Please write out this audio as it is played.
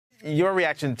your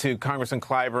reaction to Congressman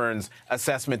Clyburn's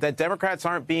assessment that Democrats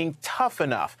aren't being tough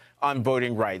enough on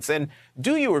voting rights. And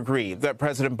do you agree that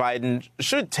President Biden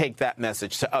should take that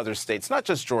message to other states, not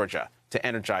just Georgia, to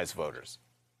energize voters?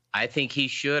 I think he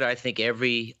should. I think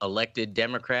every elected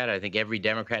Democrat, I think every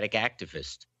Democratic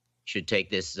activist should take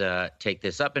this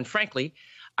up. And frankly,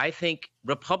 I think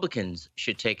Republicans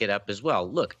should take it up as well.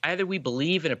 Look, either we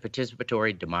believe in a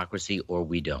participatory democracy or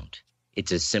we don't.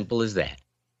 It's as simple as that.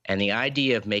 And the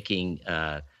idea of making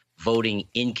voting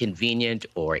inconvenient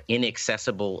or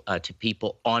inaccessible to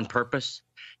people on purpose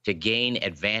to gain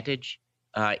advantage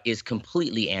is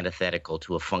completely antithetical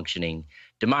to a functioning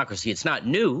democracy. It's not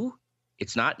new.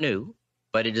 It's not new,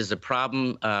 but it is a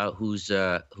problem whose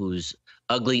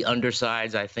ugly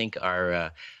undersides, I think,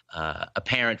 are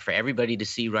apparent for everybody to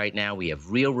see right now. We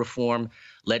have real reform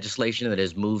legislation that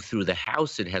has moved through the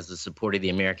House. It has the support of the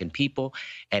American people,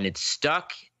 and it's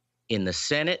stuck in the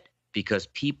Senate because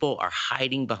people are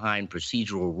hiding behind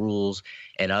procedural rules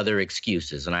and other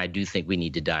excuses. And I do think we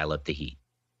need to dial up the heat.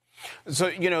 So,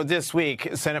 this week,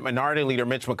 Senate Minority Leader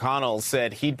Mitch McConnell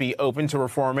said he'd be open to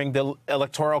reforming the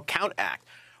Electoral Count Act.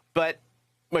 But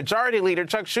Majority Leader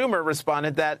Chuck Schumer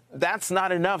responded that that's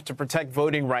not enough to protect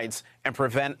voting rights and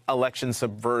prevent election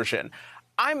subversion.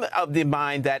 I'm of the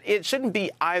mind that it shouldn't be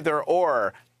either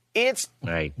or. It's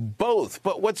right. Both.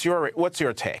 But what's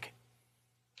your take?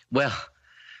 Well,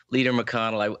 Leader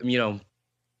McConnell,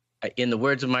 in the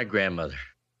words of my grandmother,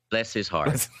 bless his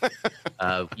heart.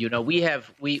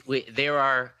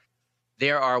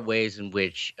 There are ways in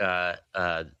which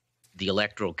the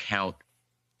electoral count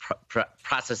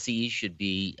processes should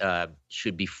be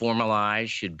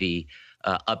formalized, should be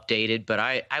updated. But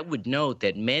I would note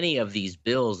that many of these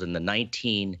bills in the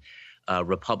 19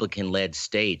 Republican-led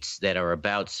states that are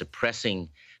about suppressing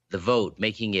the vote,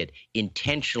 making it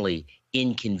intentionally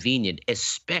inconvenient,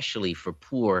 especially for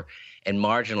poor and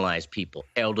marginalized people,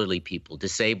 elderly people,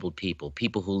 disabled people,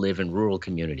 people who live in rural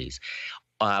communities,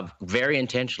 very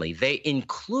intentionally. They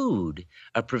include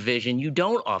a provision you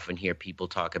don't often hear people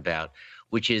talk about,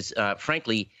 which is,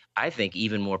 frankly, I think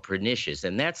even more pernicious,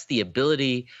 and that's the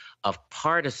ability of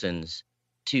partisans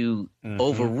to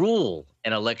overrule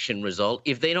an election result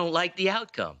if they don't like the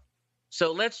outcome.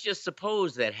 So let's just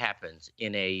suppose that happens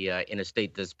in a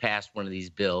state that's passed one of these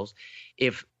bills.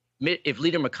 If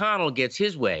Leader McConnell gets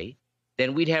his way,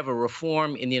 then we'd have a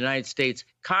reform in the United States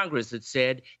Congress that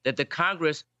said that the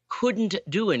Congress couldn't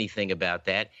do anything about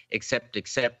that except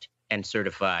accept and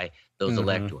certify those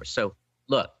electors. So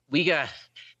look,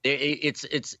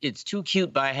 it's too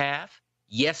cute by half.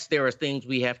 Yes, there are things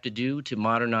we have to do to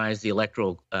modernize the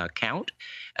electoral count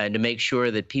and to make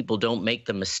sure that people don't make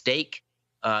the mistake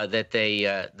that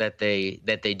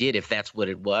they did, if that's what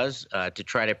it was, to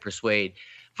try to persuade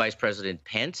Vice President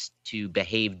Pence to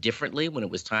behave differently when it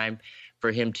was time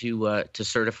for him to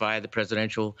certify the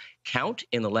presidential count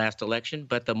in the last election.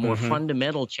 But the more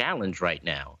fundamental challenge right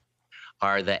now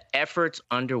are the efforts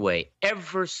underway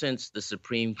ever since the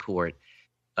Supreme Court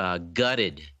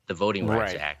gutted the Voting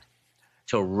Rights Act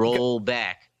to roll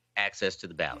back access to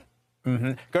the ballot.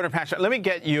 Governor Patrick, let me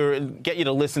get you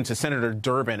to listen to Senator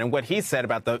Durbin and what he said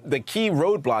about the key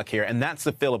roadblock here, and that's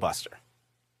the filibuster.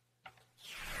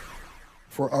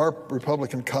 For our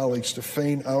Republican colleagues to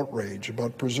feign outrage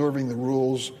about preserving the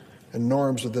rules and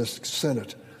norms of this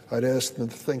Senate, I'd ask them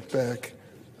to think back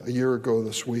a year ago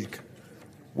this week.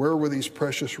 Where were these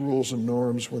precious rules and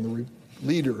norms when the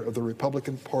leader of the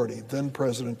Republican Party, then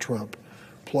President Trump,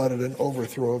 plotted an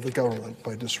overthrow of the government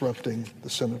by disrupting the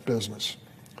Senate business?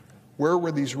 Where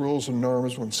were these rules and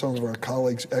norms when some of our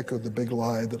colleagues echoed the big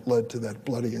lie that led to that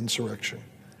bloody insurrection?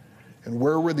 And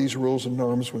where were these rules and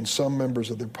norms when some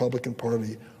members of the Republican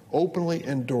Party openly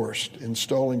endorsed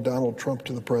installing Donald Trump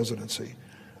to the presidency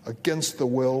against the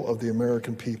will of the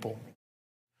American people?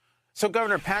 So,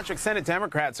 Governor Patrick, Senate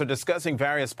Democrats are discussing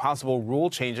various possible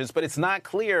rule changes, but it's not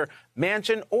clear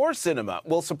Manchin or Sinema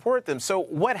will support them. So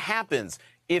what happens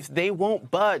if they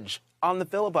won't budge on the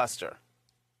filibuster?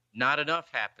 Not enough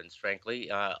happens,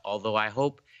 frankly, although I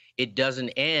hope it doesn't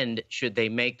end should they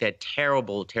make that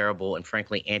terrible, terrible, and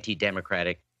frankly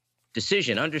anti-democratic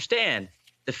decision. Understand,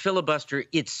 the filibuster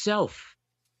itself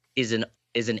is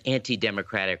an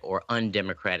anti-democratic or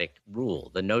undemocratic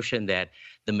rule. The notion that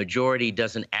the majority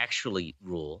doesn't actually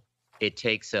rule, it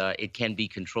can be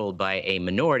controlled by a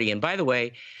minority. And by the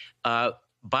way,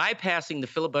 bypassing the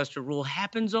filibuster rule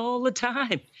happens all the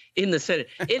time in the Senate.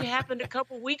 It happened a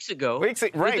couple weeks ago. Right,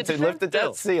 to lift the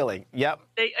debt ceiling. Yep.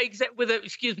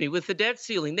 With the debt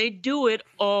ceiling, they do it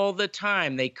all the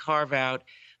time. They carve out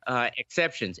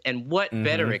exceptions. And what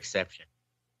better exception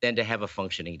than to have a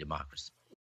functioning democracy?